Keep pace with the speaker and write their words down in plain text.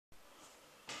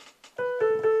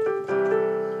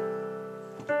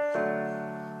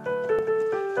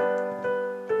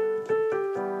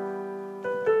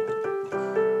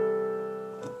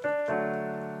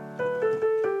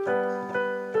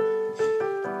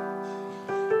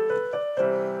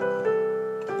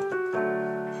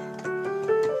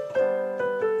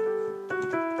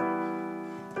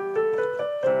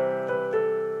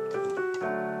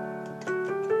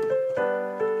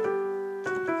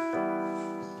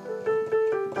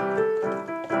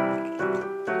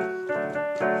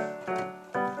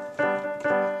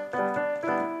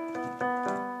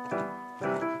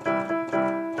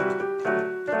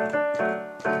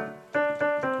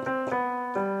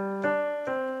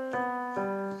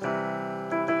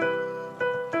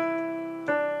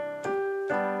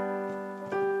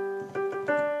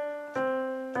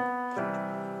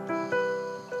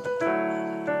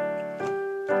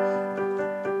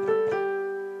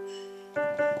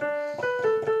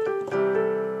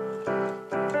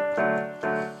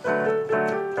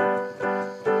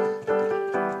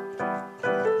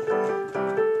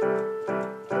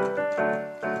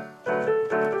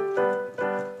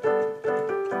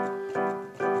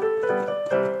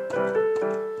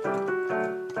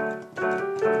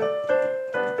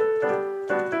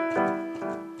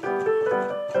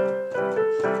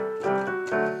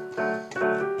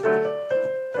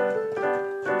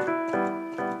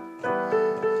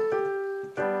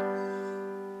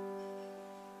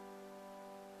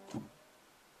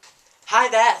Hi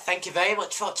there, thank you very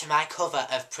much for watching my cover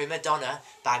of Primadonna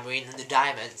by Marina and the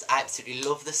Diamonds. I absolutely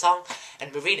love the song,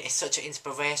 and Marina is such an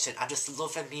inspiration. I just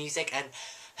love her music and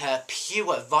her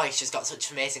pure voice. She's got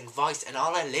such an amazing voice, and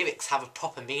all her lyrics have a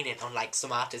proper meaning, unlike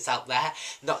some artists out there,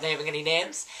 not naming any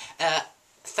names.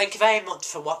 Thank you very much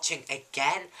for watching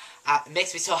again. It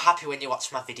makes me so happy when you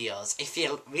watch my videos. If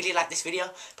you really like this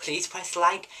video, please press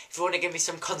like. If you want to give me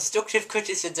some constructive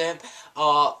criticism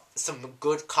or some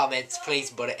good comments,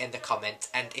 please put it in the comments.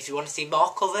 And if you want to see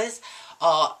more covers,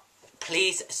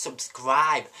 please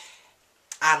subscribe.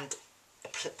 And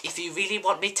if you really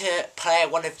want me to play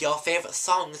one of your favourite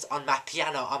songs on my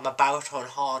piano or my baritone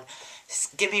horn,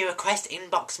 give me a request,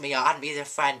 inbox me or add me as a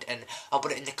friend, and I'll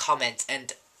put it in the comments,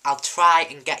 and I'll try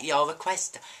and get your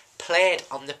request played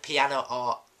on the piano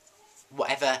or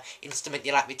whatever instrument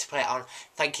you like me to play it on.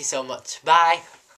 Thank you so much. Bye.